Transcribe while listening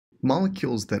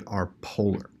Molecules that are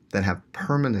polar, that have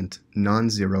permanent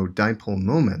non-zero dipole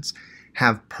moments,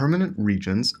 have permanent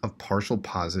regions of partial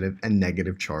positive and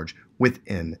negative charge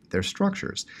within their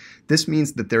structures. This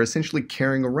means that they're essentially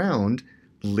carrying around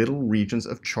little regions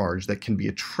of charge that can be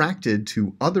attracted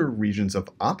to other regions of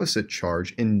opposite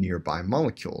charge in nearby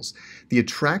molecules. The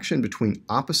attraction between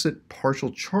opposite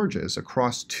partial charges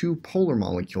across two polar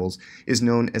molecules is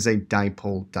known as a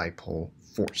dipole-dipole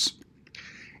force.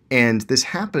 And this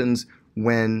happens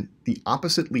when the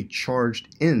oppositely charged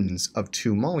ends of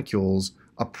two molecules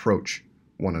approach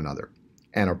one another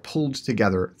and are pulled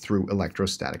together through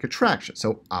electrostatic attraction.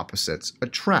 So opposites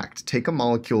attract. Take a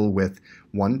molecule with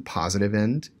one positive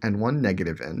end and one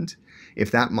negative end. If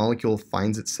that molecule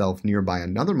finds itself nearby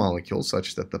another molecule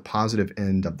such that the positive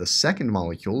end of the second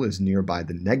molecule is nearby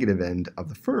the negative end of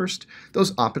the first,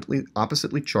 those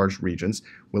oppositely charged regions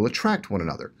will attract one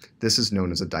another. This is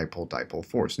known as a dipole-dipole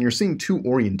force. And you're seeing two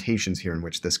orientations here in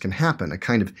which this can happen, a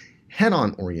kind of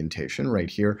head-on orientation right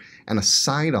here, and a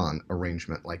side-on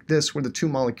arrangement like this, where the two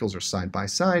molecules are side by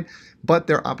side, but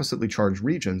their oppositely charged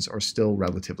regions are still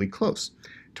relatively close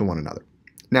to one another.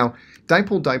 Now,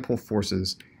 dipole-dipole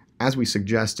forces, as we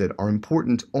suggested, are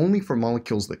important only for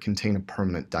molecules that contain a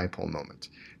permanent dipole moment,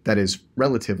 that is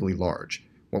relatively large,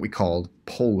 what we called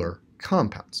polar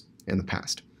compounds in the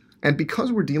past. And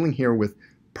because we're dealing here with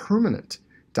permanent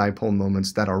dipole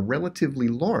moments that are relatively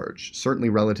large, certainly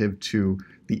relative to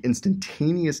the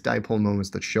instantaneous dipole moments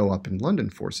that show up in London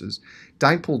forces,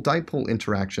 dipole-dipole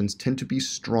interactions tend to be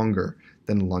stronger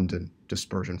than London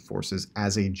dispersion forces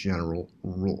as a general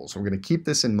rule. So we're going to keep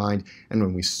this in mind, and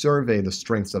when we survey the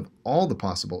strengths of all the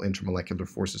possible intermolecular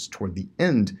forces toward the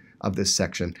end of this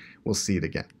section, we'll see it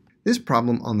again. This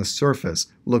problem on the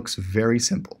surface looks very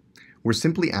simple. We're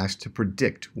simply asked to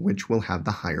predict which will have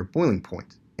the higher boiling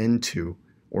point, N2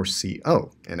 or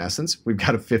CO. In essence, we've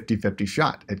got a 50-50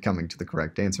 shot at coming to the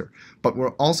correct answer. But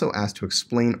we're also asked to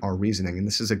explain our reasoning, and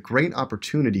this is a great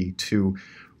opportunity to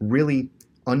really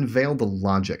unveil the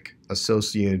logic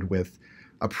associated with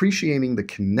appreciating the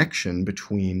connection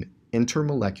between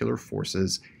intermolecular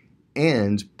forces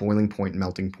and boiling point,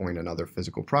 melting point, and other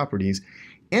physical properties,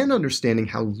 and understanding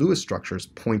how Lewis structures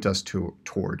point us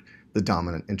toward the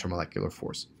dominant intermolecular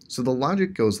force. So the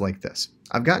logic goes like this.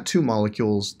 I've got two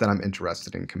molecules that I'm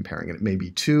interested in comparing, and it may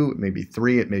be 2, it may be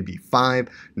 3, it may be 5.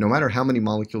 No matter how many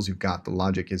molecules you've got, the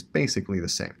logic is basically the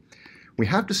same. We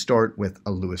have to start with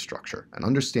a Lewis structure, an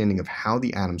understanding of how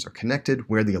the atoms are connected,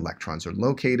 where the electrons are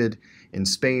located in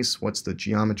space, what's the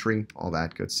geometry, all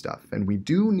that good stuff. And we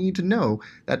do need to know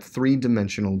that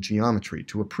three-dimensional geometry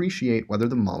to appreciate whether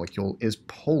the molecule is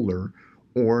polar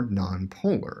or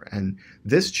nonpolar. And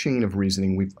this chain of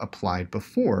reasoning we've applied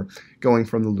before, going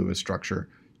from the Lewis structure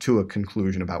to a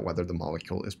conclusion about whether the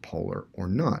molecule is polar or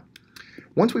not.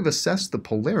 Once we've assessed the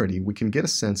polarity, we can get a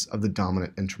sense of the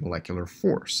dominant intermolecular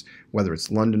force, whether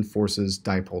it's London forces,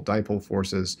 dipole-dipole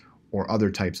forces, or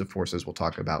other types of forces we'll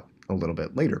talk about a little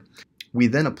bit later. We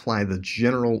then apply the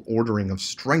general ordering of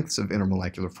strengths of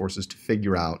intermolecular forces to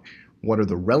figure out what are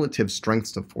the relative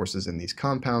strengths of forces in these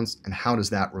compounds, and how does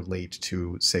that relate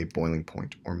to, say, boiling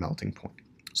point or melting point.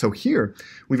 So here,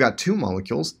 we've got two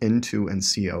molecules, N2 and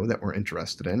CO, that we're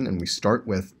interested in, and we start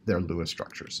with their Lewis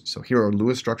structures. So here are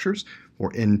Lewis structures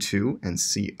for N2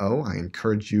 and CO. I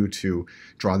encourage you to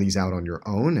draw these out on your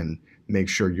own and make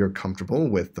sure you're comfortable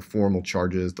with the formal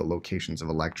charges, the locations of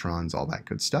electrons, all that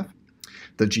good stuff.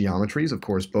 The geometries, of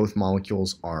course, both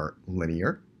molecules are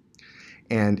linear.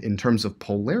 And in terms of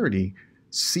polarity,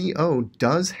 CO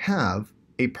does have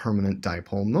a permanent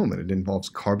dipole moment. It involves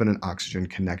carbon and oxygen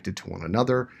connected to one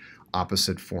another,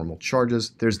 opposite formal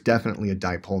charges. There's definitely a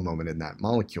dipole moment in that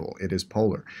molecule. It is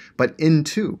polar. But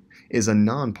N2 is a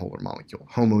nonpolar molecule.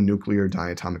 Homonuclear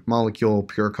diatomic molecule,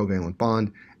 pure covalent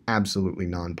bond, absolutely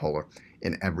nonpolar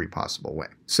in every possible way.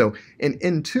 So in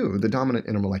N2, the dominant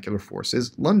intermolecular force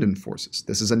is London forces.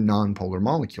 This is a nonpolar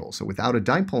molecule, so without a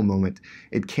dipole moment,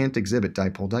 it can't exhibit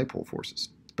dipole-dipole forces.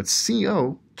 But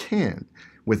CO can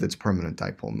with its permanent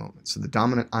dipole moment. So the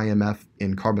dominant IMF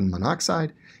in carbon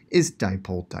monoxide is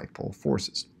dipole-dipole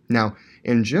forces. Now,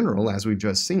 in general, as we've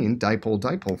just seen,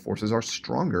 dipole-dipole forces are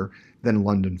stronger than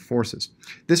London forces.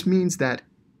 This means that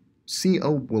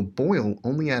CO will boil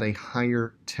only at a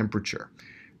higher temperature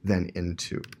than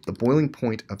N2. The boiling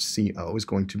point of CO is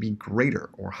going to be greater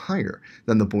or higher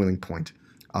than the boiling point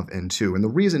of N2. And the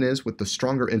reason is, with the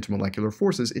stronger intermolecular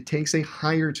forces, it takes a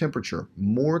higher temperature,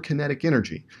 more kinetic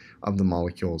energy of the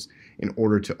molecules in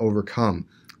order to overcome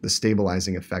the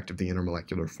stabilizing effect of the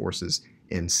intermolecular forces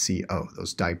in CO,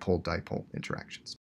 those dipole-dipole interactions.